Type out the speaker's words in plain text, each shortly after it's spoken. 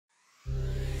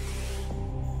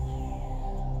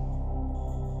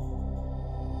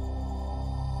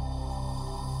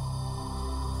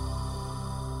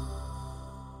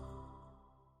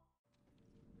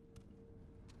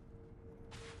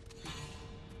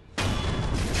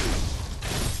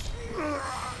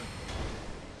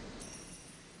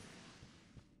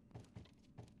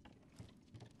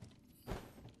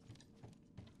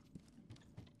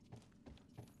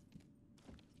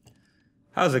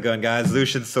How's it going, guys?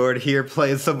 Lucian Sword here,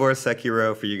 playing some more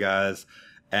Sekiro for you guys.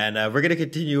 And we're going to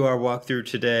continue our walkthrough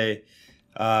today.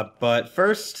 But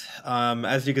first,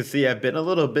 as you can see, I've been a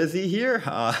little busy here.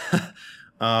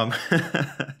 I'm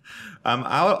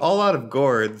all out of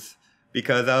gourds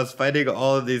because I was fighting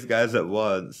all of these guys at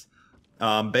once.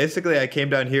 Basically, I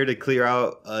came down here to clear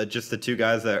out just the two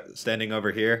guys that are standing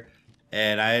over here.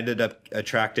 And I ended up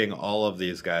attracting all of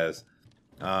these guys.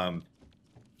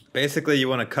 Basically, you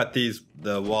want to cut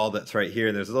the wall that's right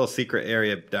here. There's a little secret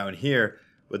area down here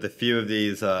with a few of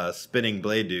these spinning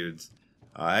blade dudes.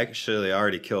 I actually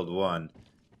already killed one.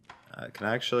 Can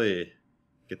I actually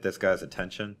get this guy's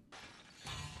attention?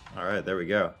 Alright, there we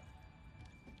go.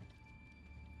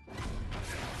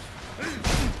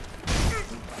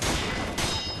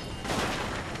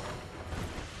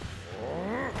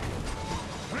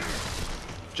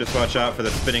 Just watch out for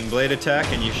the spinning blade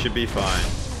attack and you should be fine.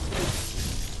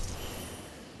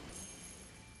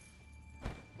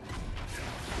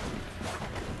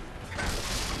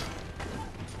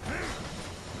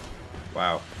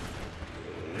 Wow.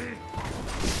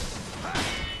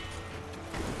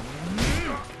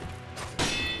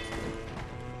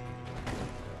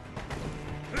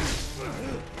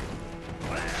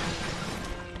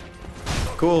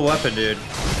 Cool weapon, dude.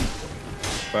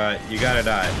 But you gotta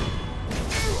die.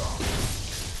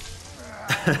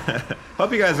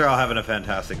 Hope you guys are all having a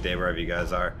fantastic day wherever you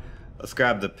guys are. Let's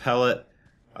grab the pellet.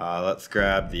 Let's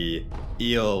grab the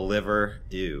eel liver.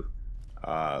 Ew.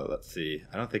 Let's see.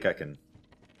 I don't think I can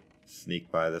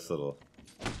sneak by this little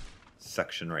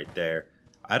section right there.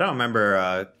 I don't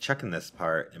remember checking this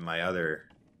part in my other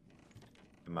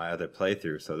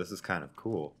playthrough, so this is kind of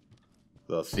cool.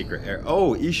 Little secret area.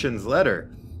 Oh, Isshin's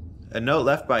letter. A note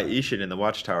left by Isshin in the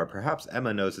watchtower. Perhaps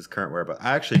Emma knows his current whereabouts.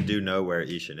 I actually do know where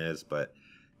Isshin is, but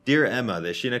dear Emma, the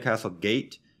Ashina Castle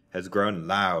gate has grown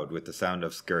loud with the sound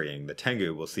of scurrying. The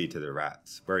Tengu will see to the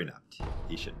rats. Worry not,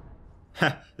 Isshin.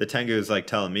 Ha! The Tengu is like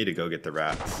telling me to go get the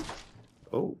rats.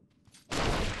 Oh.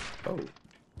 Oh.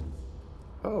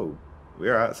 Oh. We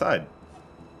are outside.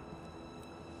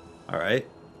 Alright.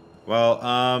 Well,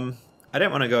 I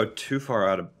didn't want to go too far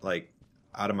out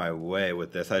of my way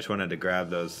with this. I just wanted to grab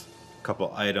those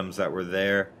couple items that were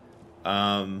there.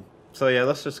 So yeah,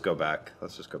 let's just go back.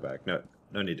 Let's just go back. No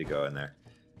need to go in there.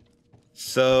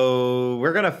 So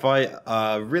we're gonna fight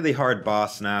a really hard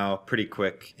boss now, pretty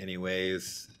quick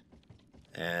anyways.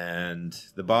 And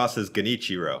the boss is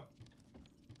Genichiro.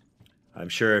 I'm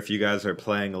sure if you guys are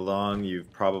playing along, you've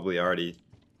probably already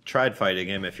tried fighting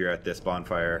him if you're at this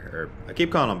bonfire, or I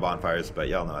keep calling them bonfires, but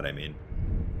y'all know what I mean.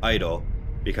 Idol,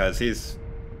 because he's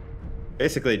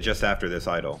basically just after this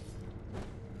idol.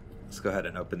 Let's go ahead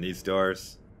and open these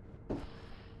doors.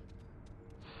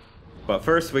 But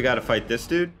first we gotta fight this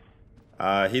dude.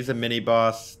 He's a mini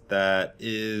boss that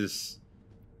is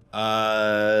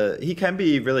he can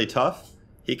be really tough.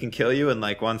 He can kill you in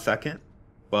like 1 second,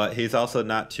 but he's also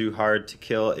not too hard to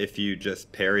kill if you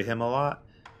just parry him a lot.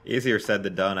 Easier said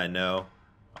than done, I know.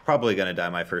 I'm probably gonna die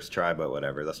my first try, but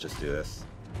whatever, let's just do this.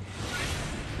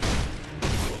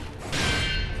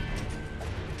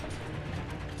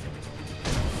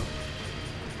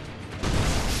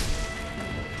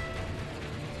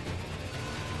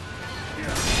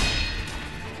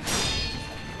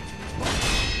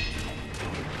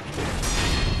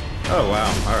 Oh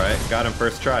wow, alright, got him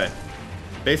first try.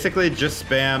 Basically just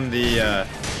spam the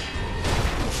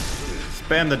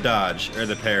dodge, or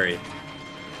the parry.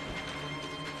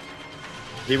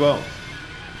 He won't.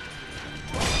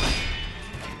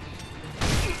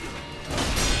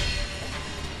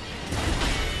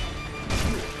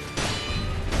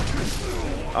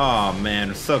 Oh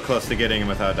man, so close to getting him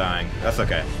without dying. That's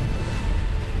okay.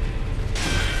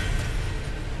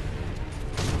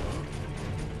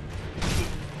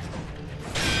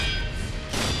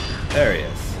 There he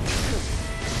is.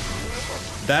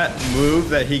 That move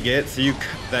that he gets,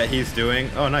 that he's doing.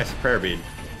 Oh, nice prayer bead.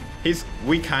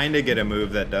 We kind of get a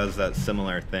move that does that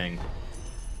similar thing.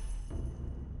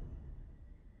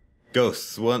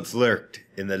 Ghosts once lurked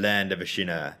in the land of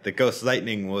Ashina. The ghost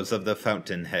lightning was of the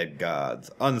fountainhead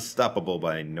gods, unstoppable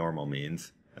by normal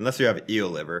means, unless you have eel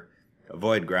liver.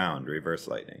 Avoid ground, reverse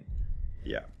lightning.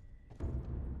 Yeah.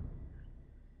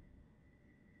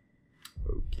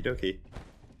 Okie dokie.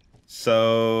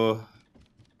 So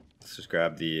let's just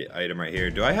grab the item right here.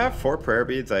 Do I have 4 prayer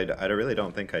beads? I really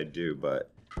don't think I do,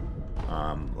 but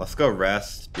let's go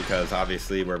rest because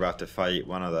obviously we're about to fight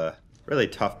one of the really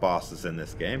tough bosses in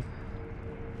this game.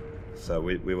 So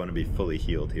we want to be fully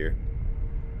healed here.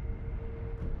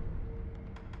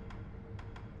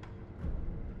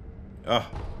 Oh,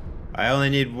 I only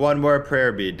need one more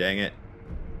prayer bead, dang it.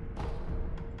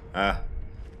 Ah,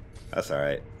 that's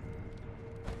alright.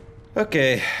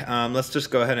 Okay, let's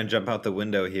just go ahead and jump out the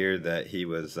window here that he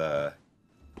was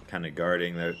kind of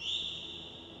guarding. Alright,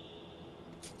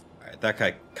 that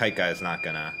kite guy is not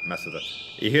gonna mess with us.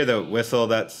 You hear the whistle?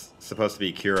 That's supposed to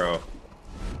be Kuro.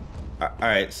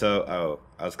 Alright, so,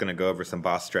 I was gonna go over some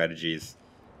boss strategies.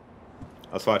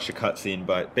 Let's watch the cutscene,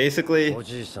 but basically,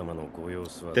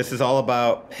 this is all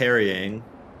about parrying.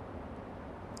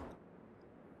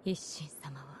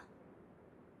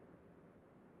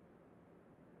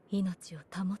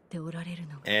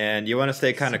 And you want to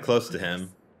stay kind of close to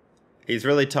him. He's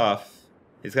really tough.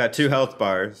 He's got 2 health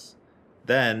bars.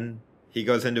 Then he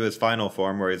goes into his final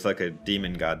form where he's like a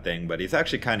demon god thing, but he's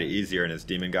actually kind of easier in his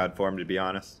demon god form, to be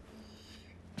honest.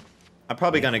 I'm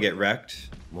probably gonna get wrecked.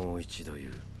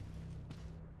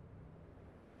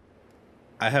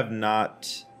 I have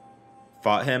not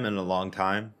fought him in a long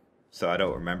time, so I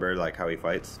don't remember like how he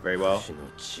fights very well.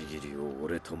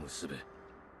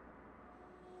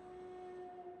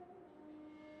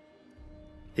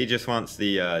 He just wants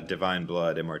the divine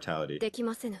blood immortality.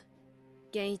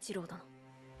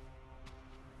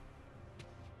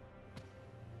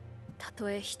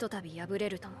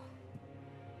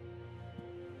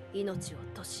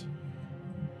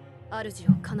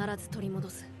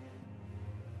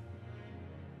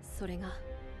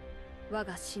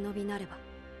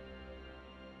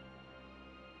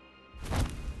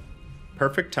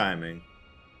 Perfect timing.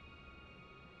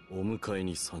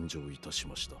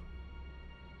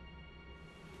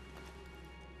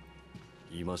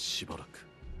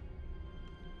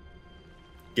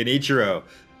 Genichiro,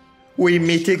 we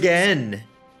meet again.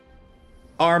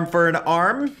 Arm for an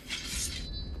arm?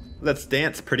 Let's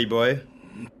dance, pretty boy.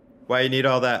 Why you need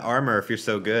all that armor if you're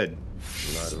so good?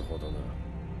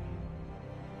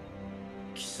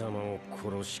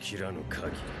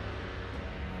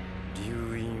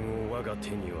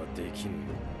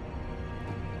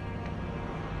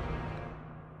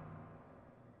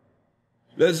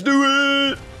 Let's do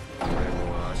it!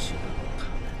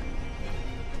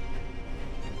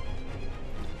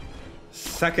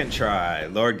 Second try,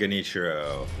 Lord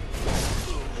Genichiro.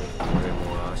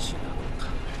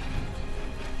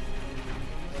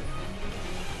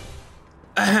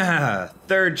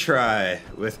 Third try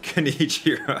with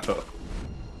Genichiro.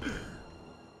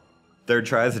 Third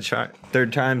try's a charm.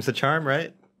 Third time's a charm,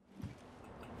 right?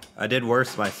 I did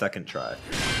worse my second try.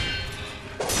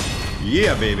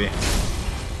 Yeah, baby.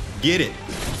 Get it.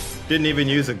 Didn't even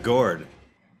use a gourd.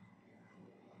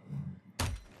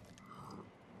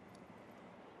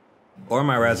 Or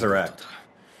my resurrect.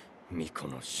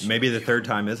 Maybe the third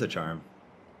time is a charm.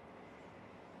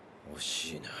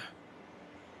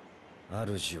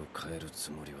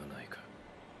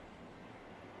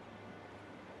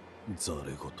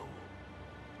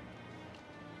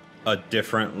 A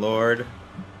different lord?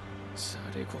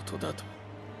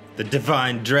 The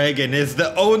divine dragon is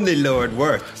the only lord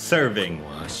worth serving.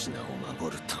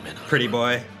 Pretty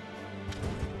boy.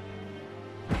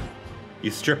 You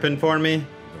stripping for me?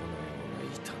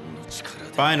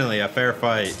 Finally, a fair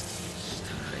fight.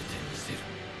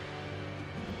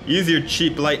 Use your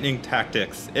cheap lightning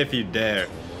tactics, if you dare.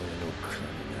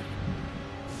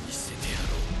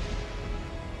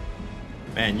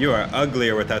 Man, you are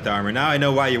uglier without the armor. Now I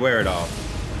know why you wear it all.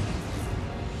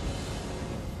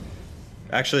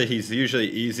 Actually, he's usually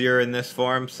easier in this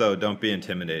form, so don't be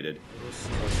intimidated.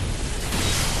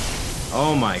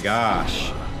 Oh my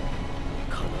gosh.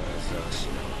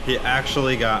 He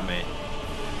actually got me.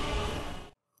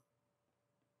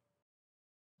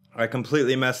 I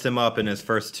completely messed him up in his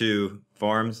first 2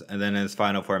 forms, and then in his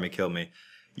final form he killed me.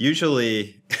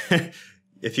 Usually,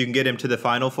 if you can get him to the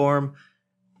final form,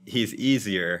 he's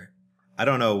easier. I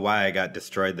don't know why I got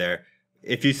destroyed there.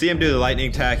 If you see him do the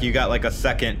lightning attack, you got like a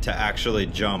second to actually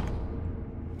jump.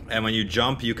 And when you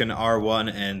jump, you can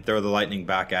R1 and throw the lightning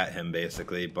back at him,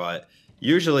 basically. But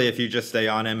usually, if you just stay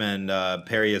on him and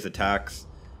parry his attacks,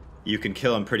 you can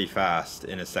kill him pretty fast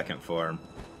in his second form.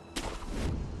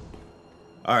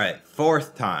 Alright,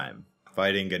 4th time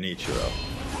fighting Genichiro.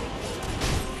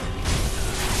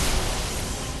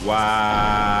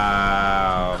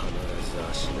 Wow.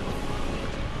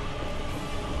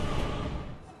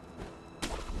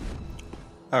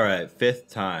 Alright, 5th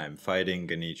time fighting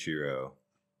Genichiro.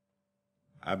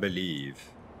 I believe.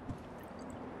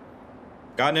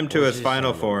 Gotten him to his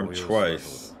final form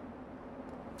twice.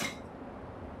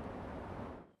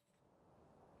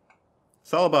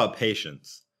 It's all about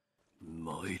patience.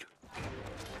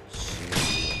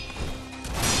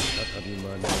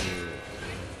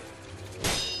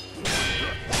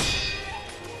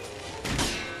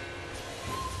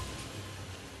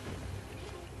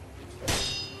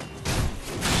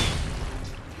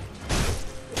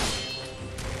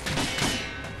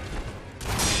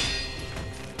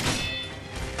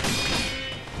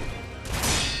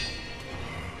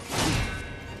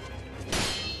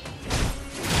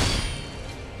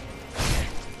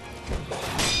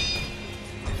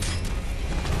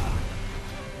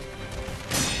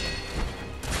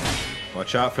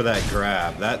 Watch out for that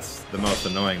grab. That's the most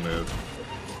annoying move.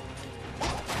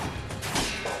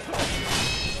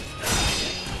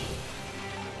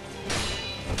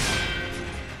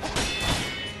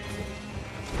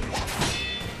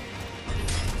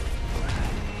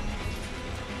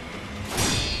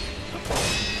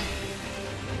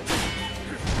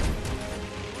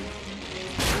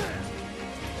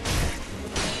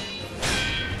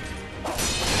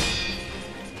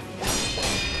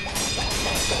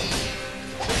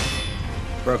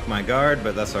 Broke my guard,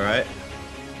 but that's alright.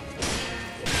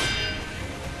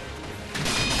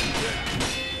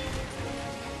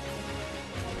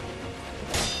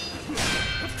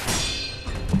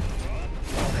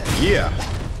 Yeah.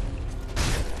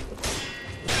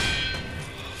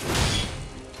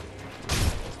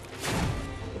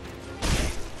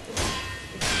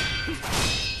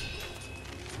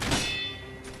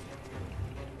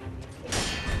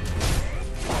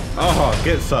 Oh,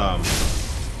 get some.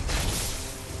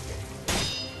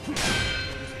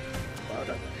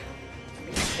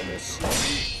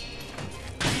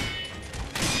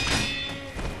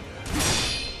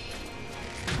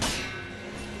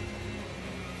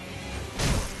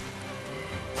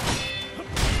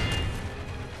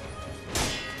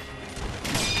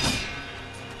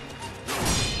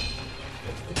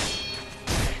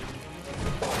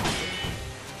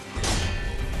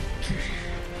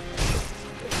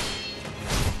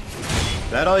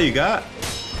 That all you got?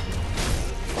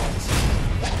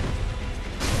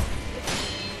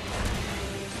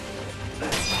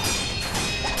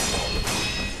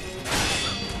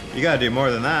 You gotta do more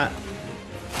than that.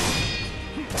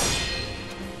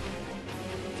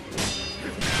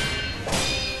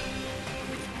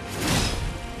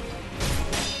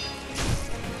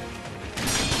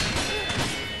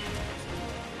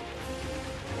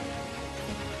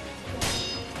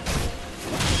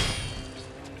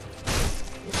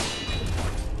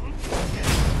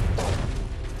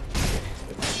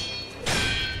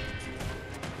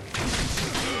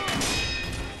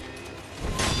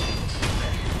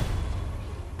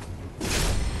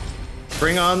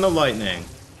 Bring on the lightning.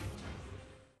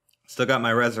 Still got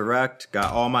my resurrect,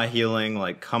 got all my healing.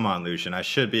 Like, come on, Lucian. I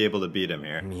should be able to beat him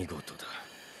here.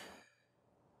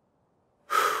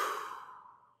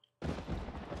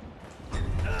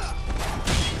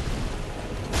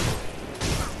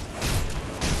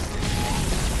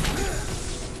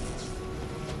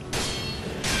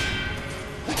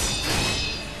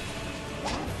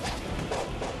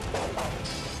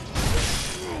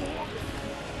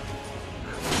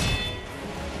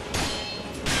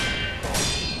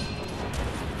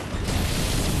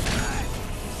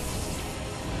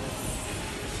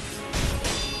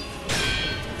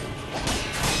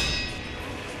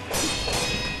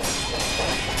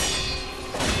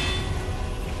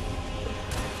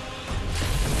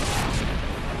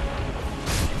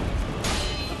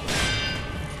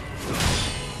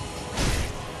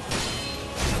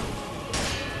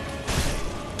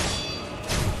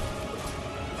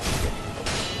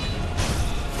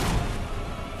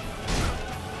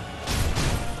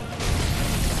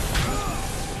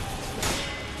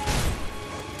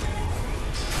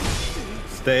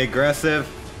 Stay aggressive.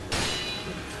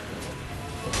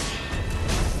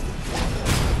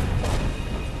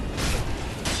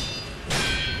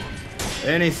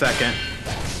 Any second.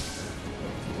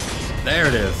 There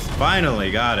it is.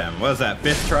 Finally got him. What was that,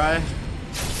 5th try?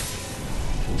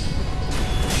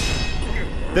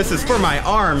 This is for my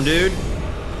arm, dude.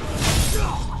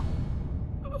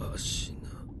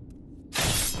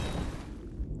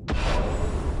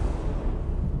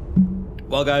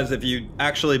 Well, guys, if you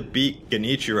actually beat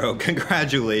Genichiro,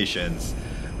 congratulations.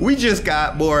 We just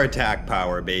got more attack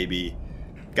power, baby.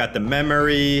 Got the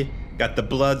memory, got the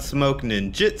Bloodsmoke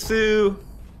Ninjutsu.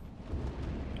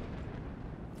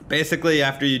 Basically,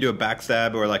 after you do a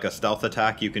backstab or like a stealth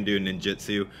attack, you can do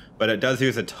ninjutsu, but it does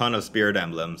use a ton of spirit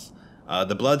emblems.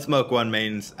 The Bloodsmoke one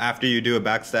means after you do a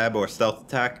backstab or stealth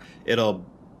attack, it'll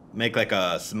make like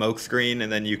a smoke screen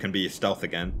and then you can be stealth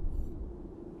again.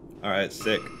 Alright,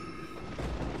 sick.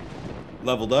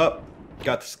 Leveled up,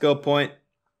 got the skill point.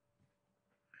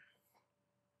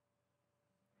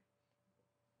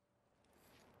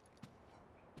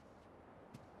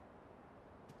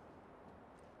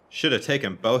 Should have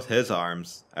taken both his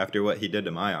arms after what he did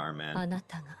to my arm, man.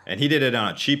 And he did it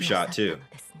on a cheap shot, too.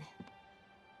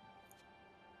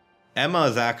 Emma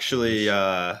is actually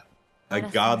a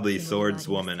godly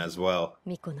swordswoman as well.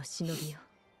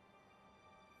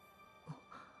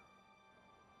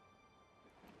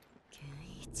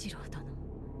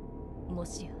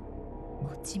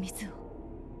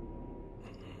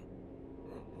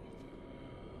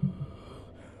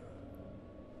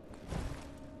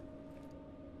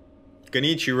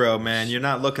 Genichiro, man, you're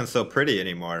not looking so pretty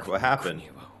anymore. What happened?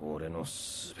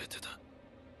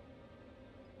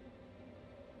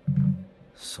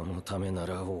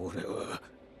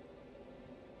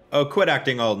 Oh, quit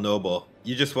acting all noble.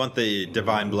 You just want the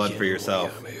divine blood for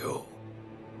yourself.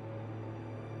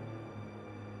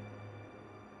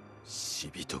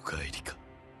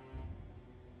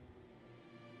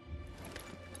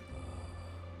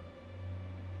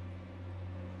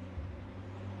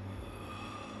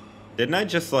 Didn't I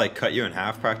just, like, cut you in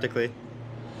half, practically?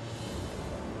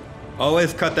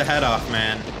 Always cut the head off,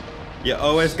 man. You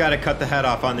always gotta cut the head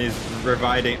off on these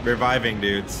reviving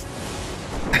dudes.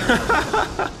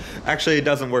 Actually, it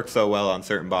doesn't work so well on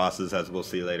certain bosses, as we'll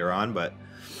see later on, but...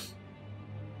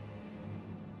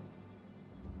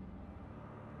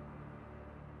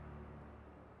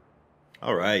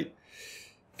 Alright.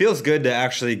 Feels good to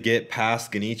actually get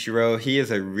past Genichiro. He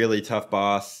is a really tough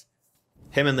boss.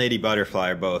 Him and Lady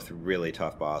Butterfly are both really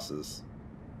tough bosses.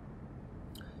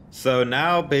 So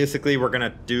now, basically, we're going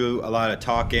to do a lot of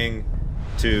talking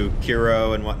to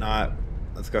Kuro and whatnot.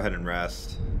 Let's go ahead and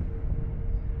rest.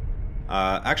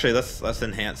 Actually, let's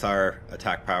enhance our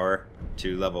attack power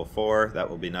to level 4. That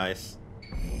will be nice.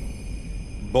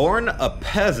 Born a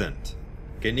peasant,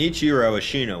 Genichiro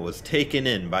Ashina was taken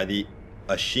in by the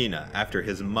Ashina after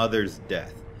his mother's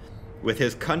death. With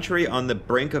his country on the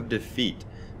brink of defeat,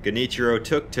 Genichiro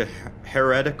took to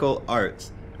heretical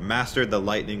arts and mastered the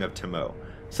lightning of Tomoe.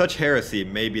 Such heresy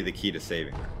may be the key to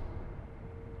saving her.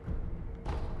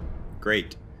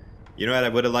 Great. You know what I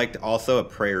would have liked? Also a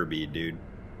prayer bead, dude.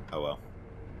 Oh well.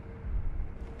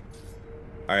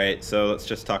 Alright, so let's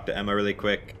just talk to Emma really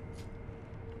quick.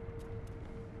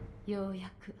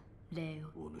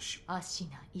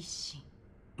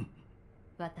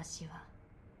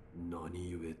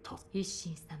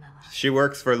 She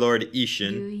works for Lord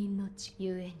Isshin.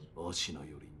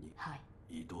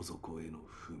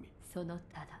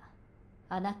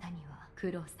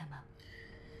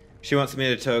 She wants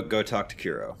me to go talk to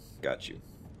Kuro. Got you.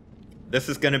 This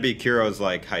is gonna be Kuro's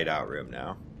like hideout room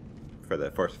now, for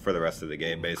the rest of the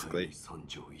game, basically. He's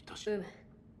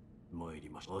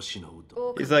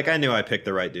like, I knew I picked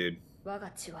the right dude.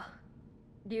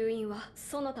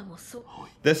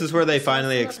 This is where they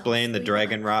finally explain the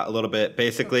dragon rot a little bit.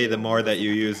 Basically, the more that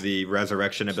you use the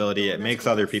resurrection ability, it makes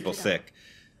other people sick.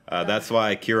 That's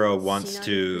why Kuro wants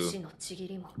to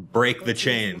break the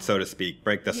chain, so to speak,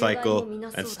 break the cycle,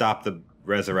 and stop the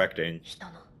resurrecting.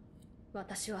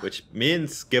 Which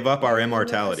means give up our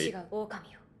immortality.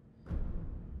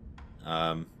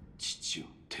 How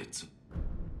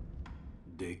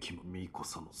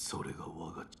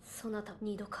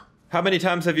many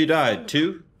times have you died?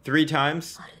 2? 3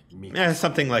 times? Yeah,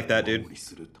 something like that, dude.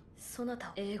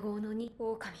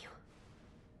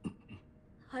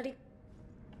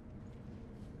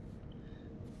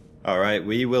 Alright,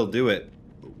 we will do it.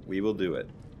 We will do it.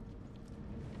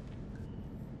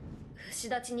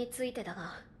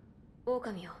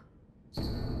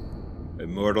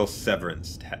 Immortal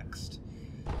Severance text.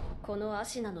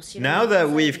 Now that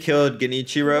we've killed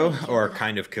Genichiro, or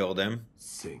kind of killed him,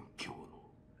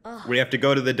 we have to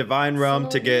go to the Divine Realm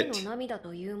to get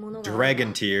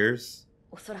Dragon Tears.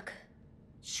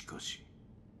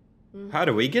 How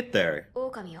do we get there?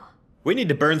 We need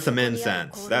to burn some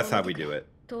incense. That's how we do it.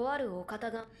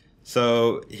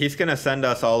 So he's gonna send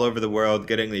us all over the world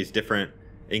getting these different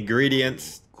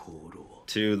ingredients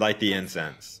to light the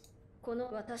incense.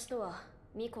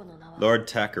 Lord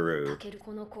Takaru.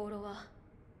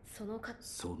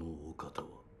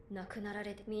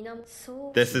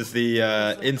 This is the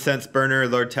incense burner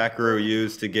Lord Takaru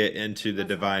used to get into the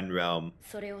Divine Realm,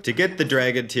 to get the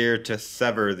Dragon Tear to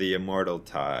sever the immortal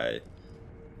tie.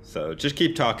 So just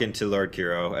keep talking to Lord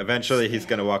Kuro. Eventually he's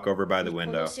going to walk over by the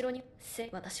window.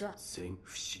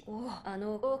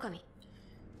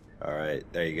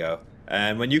 Alright, there you go.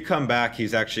 And when you come back,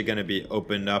 he's actually going to be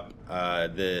opened up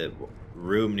the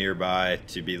room nearby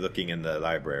to be looking in the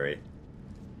library.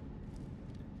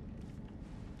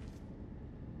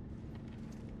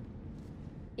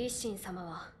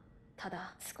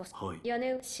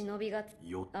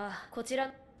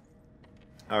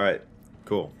 Alright,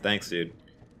 cool. Thanks, dude.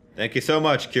 Thank you so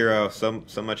much, Kuro. So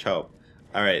much help.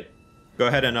 Alright, go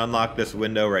ahead and unlock this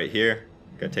window right here.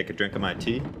 Gotta take a drink of my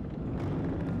tea.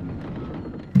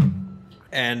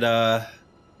 And,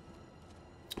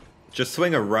 just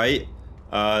swing a right.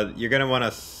 You're gonna want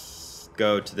to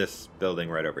go to this building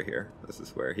right over here. This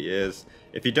is where he is.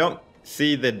 If you don't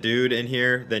see the dude in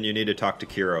here, then you need to talk to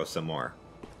Kuro some more.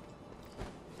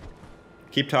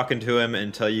 Keep talking to him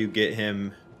until you get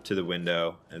him to the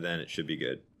window, and then it should be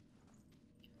good.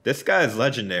 This guy is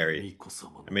legendary.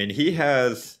 I mean, he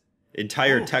has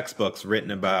entire textbooks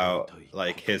written about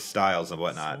like his styles and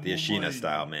whatnot. The Ashina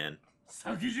style, man.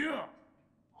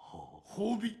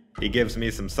 He gives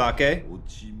me some sake.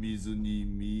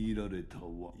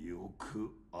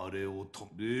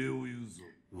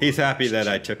 He's happy that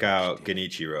I took out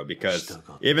Genichiro because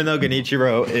even though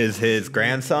Genichiro is his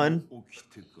grandson,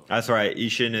 that's right,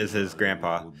 Isshin is his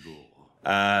grandpa.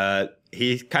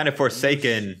 He's kind of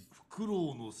forsaken.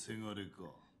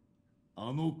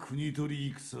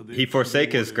 He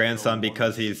forsake his grandson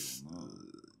because he's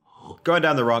going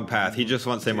down the wrong path. He just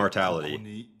wants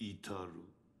immortality.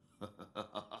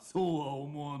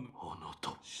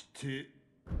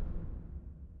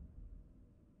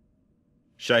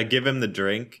 Should I give him the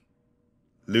drink?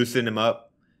 Loosen him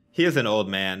up? He is an old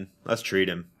man. Let's treat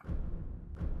him.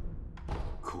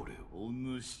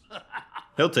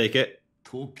 He'll take it.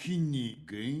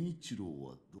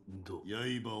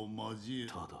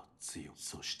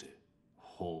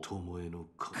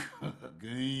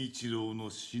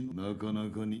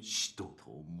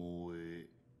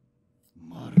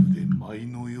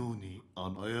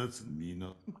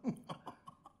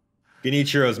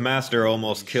 Genichiro's master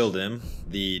almost killed him,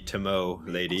 the Tomo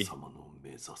lady.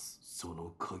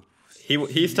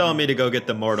 He's telling me to go get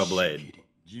the Mortal Blade.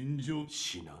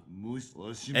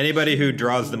 Anybody who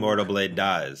draws the Mortal Blade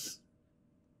dies.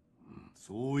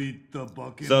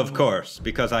 So of course,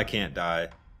 because I can't die,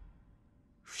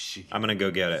 I'm gonna go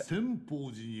get it.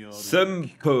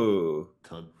 Senpu!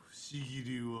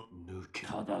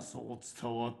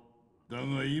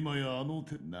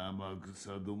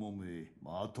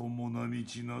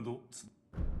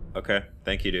 Okay,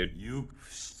 thank you, dude.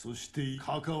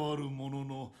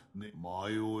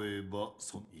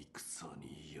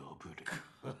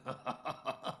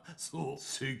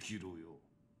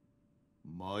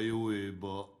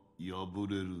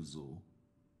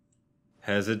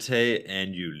 Hesitate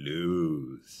and you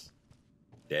lose.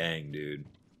 Dang, dude.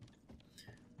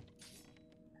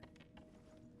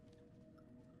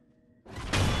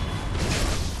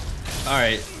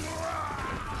 Alright.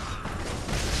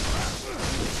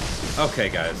 Okay,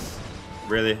 guys.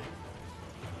 Really?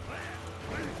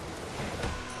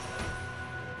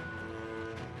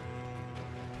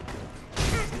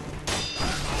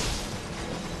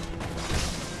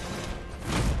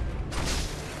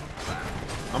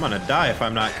 I'm gonna die if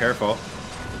I'm not careful.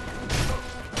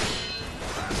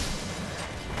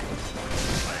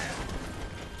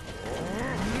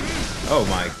 Oh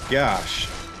my gosh.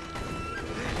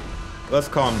 Let's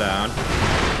calm down.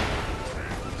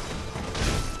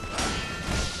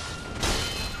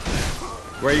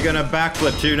 Where are you gonna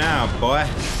backflip to now, boy?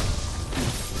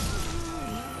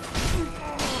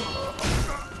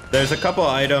 There's a couple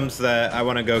items that I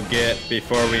want to go get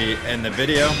before we end the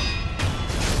video.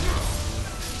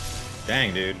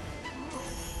 Dang, dude.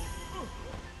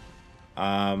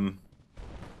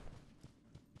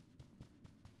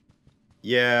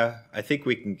 Yeah, I think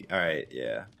we can. All right,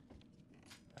 yeah.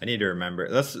 I need to remember.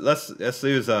 Let's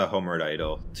use a Homeward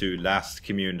Idol to last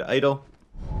communed idol.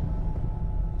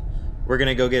 We're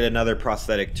gonna go get another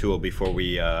prosthetic tool before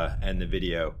we end the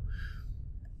video.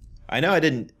 I know I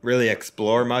didn't really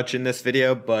explore much in this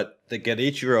video, but the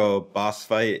Genichiro boss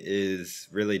fight is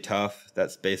really tough.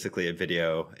 That's basically a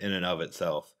video in and of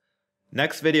itself.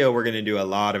 Next video, we're gonna do a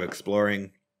lot of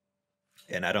exploring,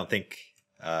 and I don't think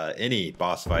any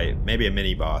boss fight. Maybe a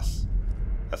mini boss.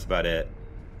 That's about it.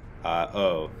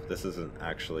 Oh, this isn't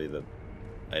actually the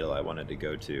idol I wanted to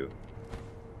go to.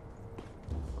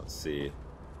 Let's see.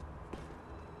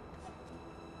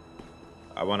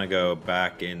 I want to go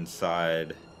back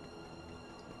inside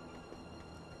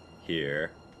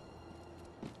here.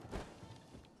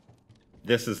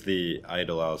 This is the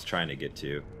idol I was trying to get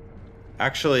to.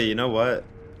 Actually, you know what?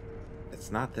 It's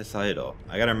not this idol.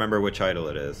 I gotta remember which idol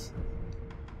it is.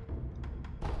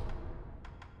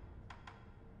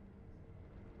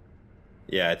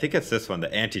 Yeah, I think it's this one,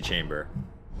 the antechamber.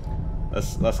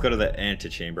 Let's go to the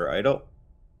antechamber idol.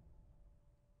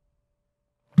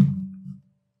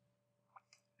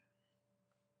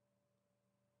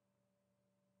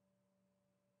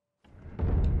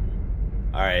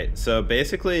 Alright, so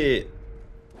basically...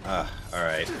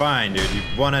 alright, fine, dude. You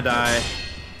wanna die?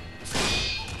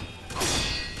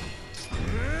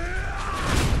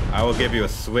 I will give you a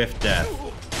swift death.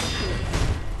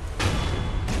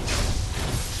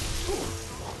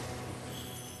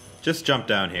 Just jump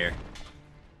down here.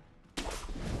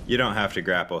 You don't have to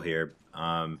grapple here.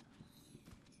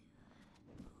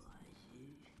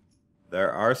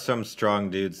 There are some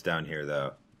strong dudes down here,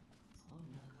 though.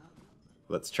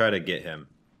 Let's try to get him.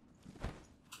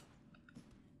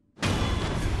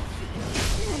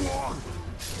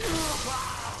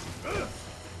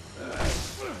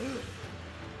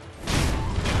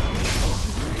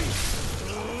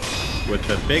 With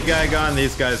the big guy gone,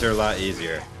 these guys are a lot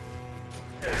easier.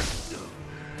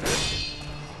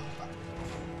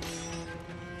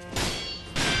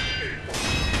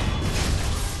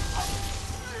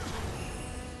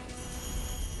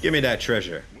 Give me that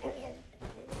treasure.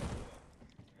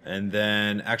 And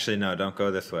then, actually no, don't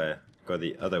go this way. Go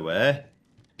the other way.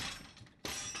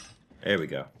 There we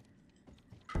go.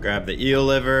 Grab the eel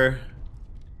liver.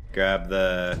 Grab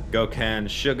the Gokan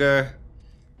sugar.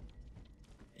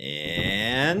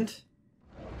 And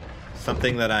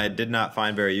something that I did not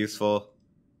find very useful.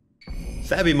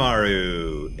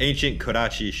 Sabimaru, ancient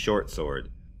Kodachi short sword.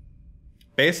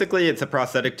 Basically, it's a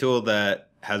prosthetic tool that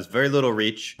has very little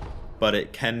reach, but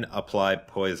it can apply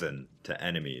poison to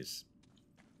enemies.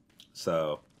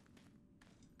 So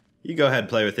you go ahead and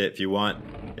play with it if you want.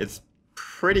 It's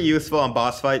pretty useful on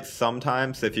boss fights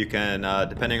sometimes if you can,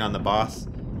 depending on the boss,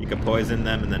 you can poison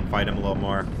them and then fight them a little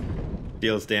more.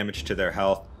 Deals damage to their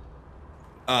health.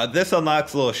 This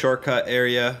unlocks a little shortcut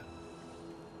area.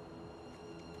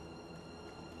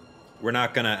 We're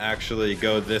not gonna actually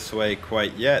go this way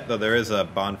quite yet, though there is a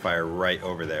bonfire right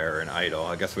over there, or an idol.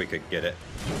 I guess we could get it.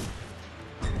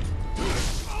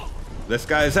 This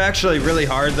guy is actually really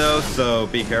hard though, so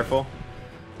be careful.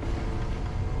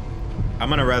 I'm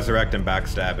gonna resurrect and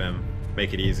backstab him.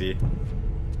 Make it easy.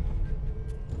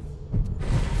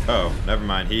 Oh, never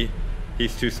mind.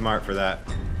 He's too smart for that.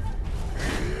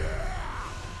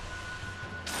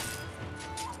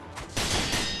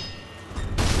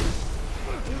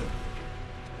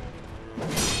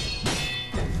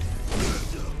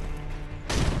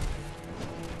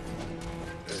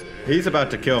 He's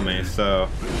about to kill me, so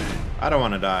I don't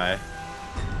want to die.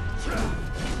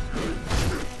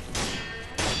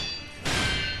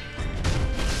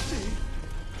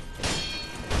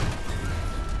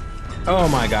 Oh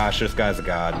my gosh, this guy's a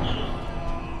god.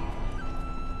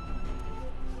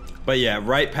 But yeah,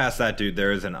 right past that dude,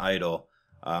 there is an idol.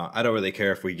 I don't really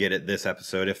care if we get it this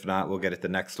episode. If not, we'll get it the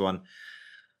next one.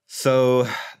 So,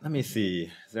 let me see.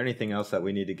 Is there anything else that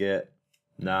we need to get?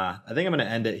 Nah, I think I'm going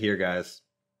to end it here, guys.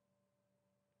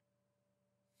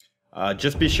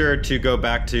 Just be sure to go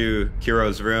back to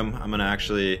Kuro's room. I'm going to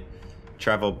actually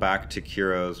travel back to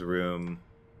Kuro's room.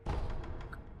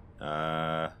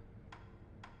 Did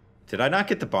I not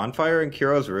get the bonfire in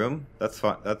Kuro's room? That's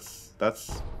fun. That's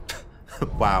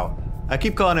wow. I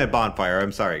keep calling it a bonfire.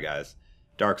 I'm sorry, guys.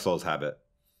 Dark Souls habit.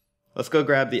 Let's go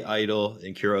grab the idol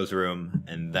in Kuro's room,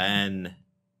 and then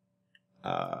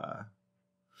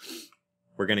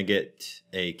we're gonna get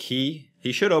a key.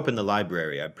 He should open the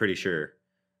library, I'm pretty sure,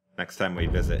 next time we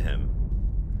visit him.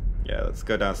 Yeah, let's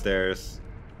go downstairs.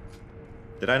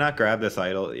 Did I not grab this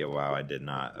idol? Yeah, wow, I did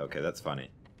not. Okay, that's funny.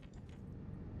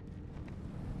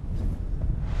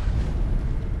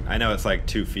 I know it's like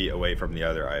 2 feet away from the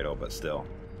other idol, but still.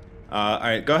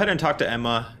 Alright, go ahead and talk to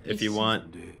Emma if you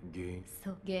want.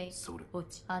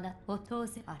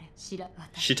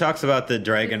 She talks about the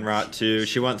dragon rot too.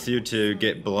 She wants you to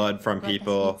get blood from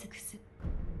people.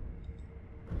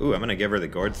 Ooh, I'm gonna give her the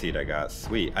gourd seed I got.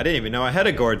 Sweet. I didn't even know I had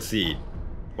a gourd seed.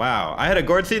 Wow, I had a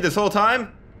gourd seed this whole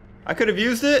time? I could have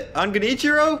used it on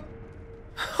Genichiro?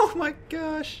 Oh my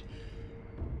gosh.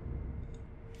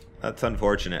 That's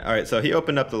unfortunate. Alright, so he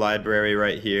opened up the library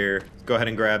right here. Go ahead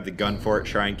and grab the Gun Fort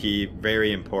Shrine Key.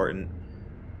 Very important.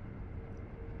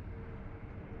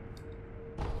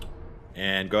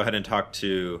 And go ahead and talk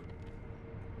to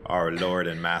our Lord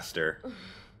and Master.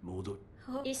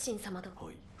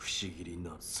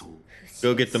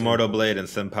 Go get the Mortal Blade in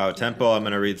Senpou Temple. I'm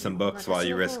going to read some books while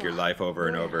you risk your life over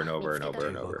and over and over and over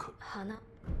and over.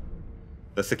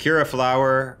 The Sekiro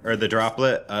flower, or the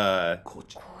droplet, I'm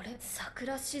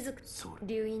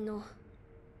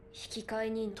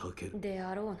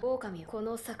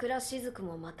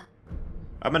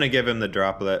gonna give him the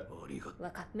droplet.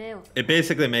 It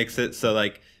basically makes it so,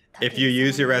 like, if you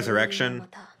use your resurrection,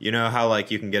 you know how,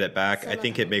 like, you can get it back? I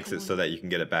think it makes it so that you can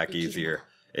get it back easier.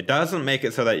 It doesn't make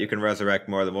it so that you can resurrect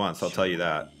more than once, I'll tell you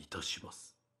that.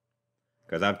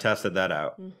 Because I've tested that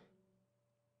out.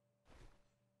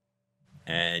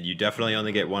 And you definitely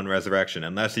only get 1 resurrection,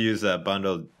 unless you use a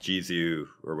bundled Jizu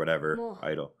or whatever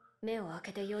idol.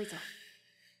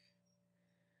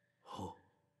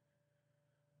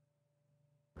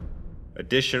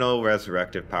 Additional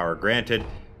resurrective power granted.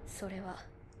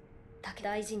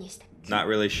 Not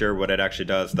really sure what it actually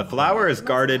does. The flower is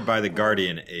guarded by the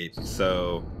guardian ape,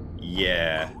 so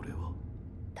yeah.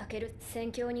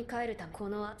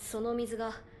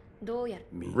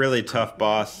 Really tough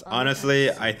boss. Honestly,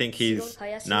 I think he's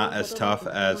not as tough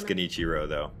as Genichiro,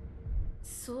 though.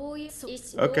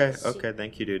 Okay,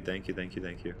 thank you, dude. Thank you.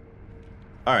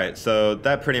 Alright, so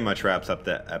that pretty much wraps up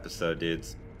the episode,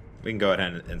 dudes. We can go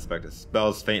ahead and inspect it.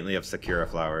 Smells faintly of Sekiro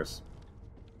flowers.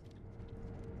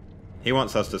 He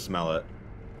wants us to smell it.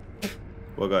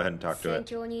 We'll go ahead and talk to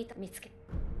it.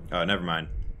 Oh, never mind.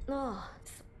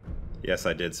 Yes,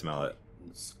 I did smell it.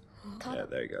 Yeah,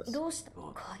 there he goes.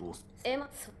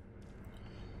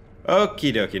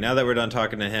 Okie dokie, now that we're done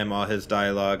talking to him, all his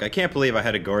dialogue. I can't believe I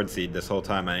had a gourd seed this whole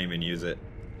time I didn't even use it.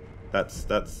 That's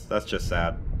just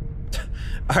sad.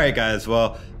 Alright guys,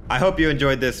 well, I hope you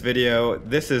enjoyed this video.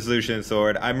 This is Lucian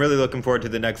Sword. I'm really looking forward to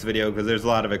the next video because there's a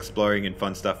lot of exploring and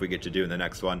fun stuff we get to do in the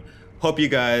next one. Hope you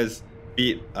guys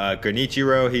beat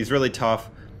Genichiro. He's really tough.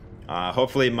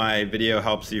 Hopefully my video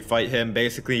helps you fight him.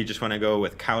 Basically, you just want to go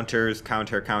with counters,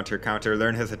 counter, counter, counter.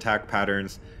 Learn his attack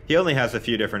patterns. He only has a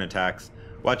few different attacks.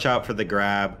 Watch out for the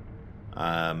grab.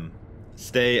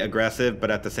 Stay aggressive,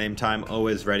 but at the same time,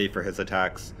 always ready for his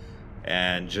attacks.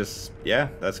 And just, yeah,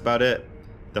 that's about it.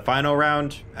 The final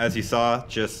round, as you saw,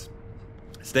 just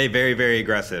stay very, very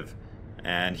aggressive.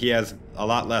 And he has a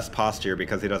lot less posture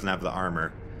because he doesn't have the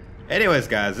armor. Anyways,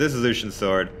 guys, this is Lucian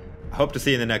Sword. I hope to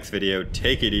see you in the next video.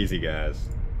 Take it easy, guys.